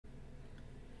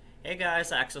Hey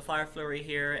guys, Axel Fireflurry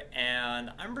here, and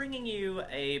I'm bringing you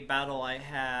a battle I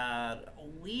had a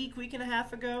week and a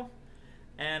half ago,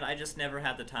 and I just never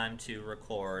had the time to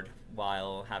record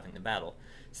while having the battle.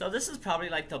 So this is probably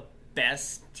like the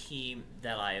best team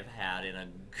that I have had in a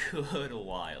good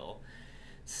while.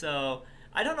 So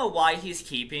I don't know why he's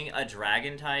keeping a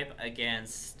dragon type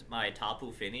against my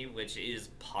Tapu Fini, which is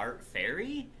part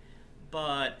fairy,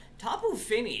 but Tapu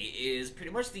Fini is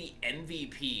pretty much the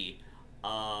MVP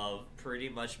of pretty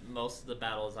much most of the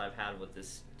battles I've had with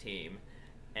this team.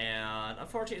 And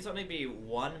unfortunately, it's only be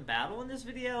one battle in this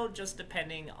video, just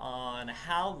depending on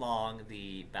how long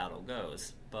the battle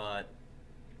goes. But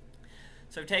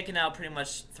so I've taken out pretty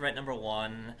much threat number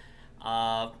one.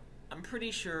 I'm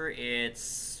pretty sure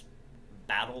it's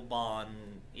Battle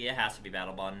Bond. Yeah, it has to be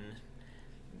Battle Bond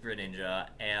Greninja,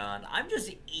 and I'm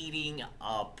just eating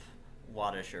up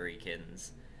water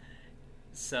shurikens.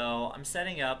 So I'm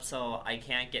setting up so I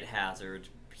can't get hazard.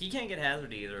 He can't get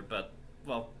hazard either, but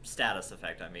well, status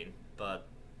effect. I mean, but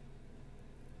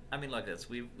I mean, look at this.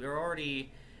 We're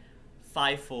already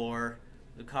 5-4.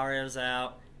 Lucario's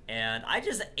out, and I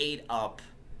just ate up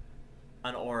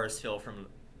an Aura Sphere from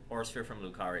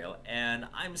Lucario, and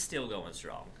I'm still going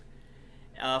strong.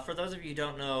 For those of you who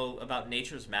don't know about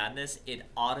Nature's Madness, it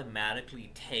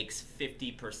automatically takes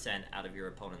 50% out of your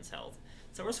opponent's health.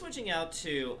 So we're switching out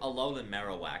to Alolan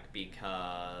Marowak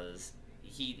because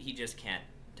he just can't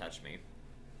touch me.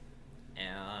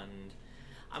 And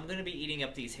I'm going to be eating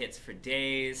up these hits for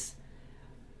days.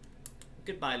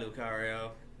 Goodbye,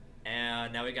 Lucario.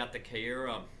 And now we got the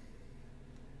Kyurem.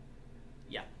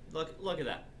 Yeah, look at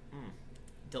that.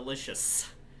 Delicious.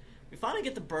 We finally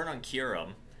get the burn on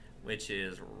Kyurem, which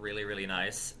is really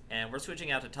nice. And we're switching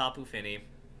out to Tapu Fini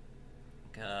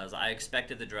because I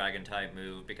expected the Dragon type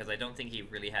move because I don't think he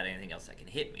really had anything else that can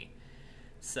hit me.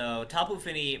 So Tapu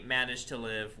Fini managed to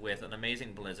live with an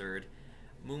amazing Blizzard.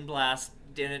 Moonblast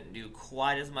didn't do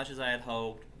quite as much as I had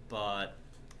hoped, but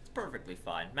it's perfectly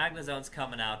fine. Magnezone's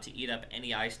coming out to eat up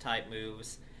any Ice type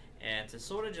moves and to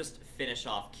sort of just finish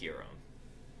off Kyurem.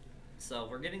 So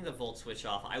we're getting the Volt Switch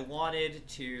off. I wanted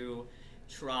to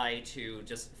try to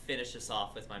just finish this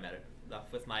off with my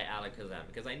Alakazam,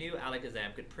 because I knew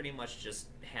Alakazam could pretty much just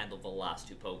handle the last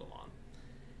two Pokemon,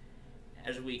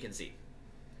 as we can see.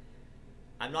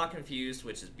 I'm not confused,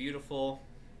 which is beautiful.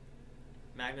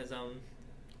 Magnezone,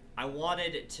 I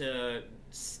wanted to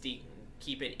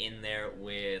keep it in there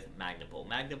with Magnapole.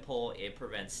 Magnapole, it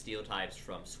prevents Steel types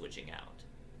from switching out.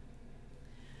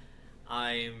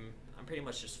 I'm pretty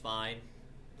much just fine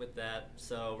with that,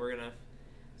 so we're gonna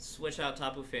switch out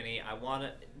Tapu Fini.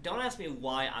 Don't ask me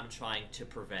why I'm trying to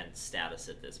prevent status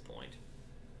at this point.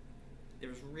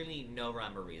 There's really no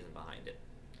rhyme or reason behind it.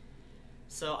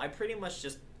 So I pretty much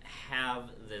just have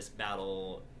this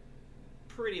battle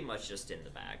pretty much just in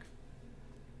the bag.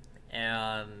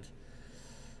 And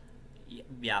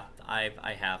yeah,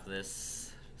 I have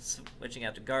this. Switching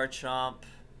out to Garchomp.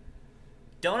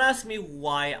 Don't ask me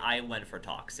why I went for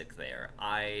Toxic there.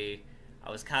 I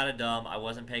was kind of dumb. I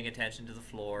wasn't paying attention to the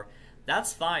floor.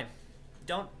 That's fine.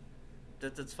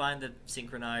 That's fine to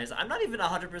synchronize. I'm not even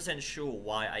 100% sure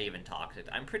why I even Toxic.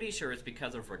 I'm pretty sure it's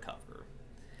because of Recover.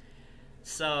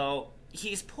 So,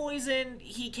 he's poisoned.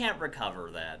 He can't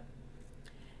recover that.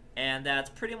 And that's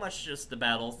pretty much just the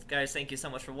battle. Guys, thank you so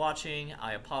much for watching.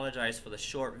 I apologize for the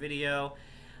short video.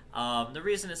 The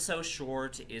reason it's so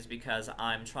short is because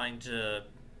I'm trying to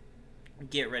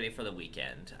get ready for the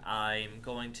weekend. I'm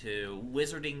going to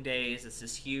Wizarding Days. It's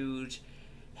this huge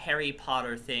Harry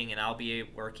Potter thing, and I'll be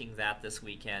working that this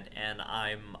weekend. And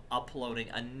I'm uploading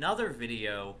another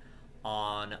video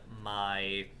on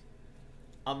my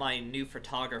new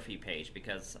photography page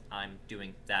because I'm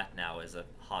doing that now as a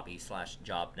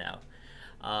hobby/job now.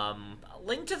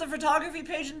 Link to the photography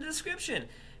page in the description.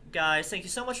 Guys, thank you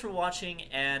so much for watching,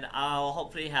 and I'll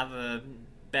hopefully have a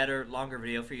better, longer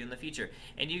video for you in the future.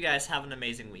 And you guys have an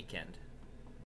amazing weekend.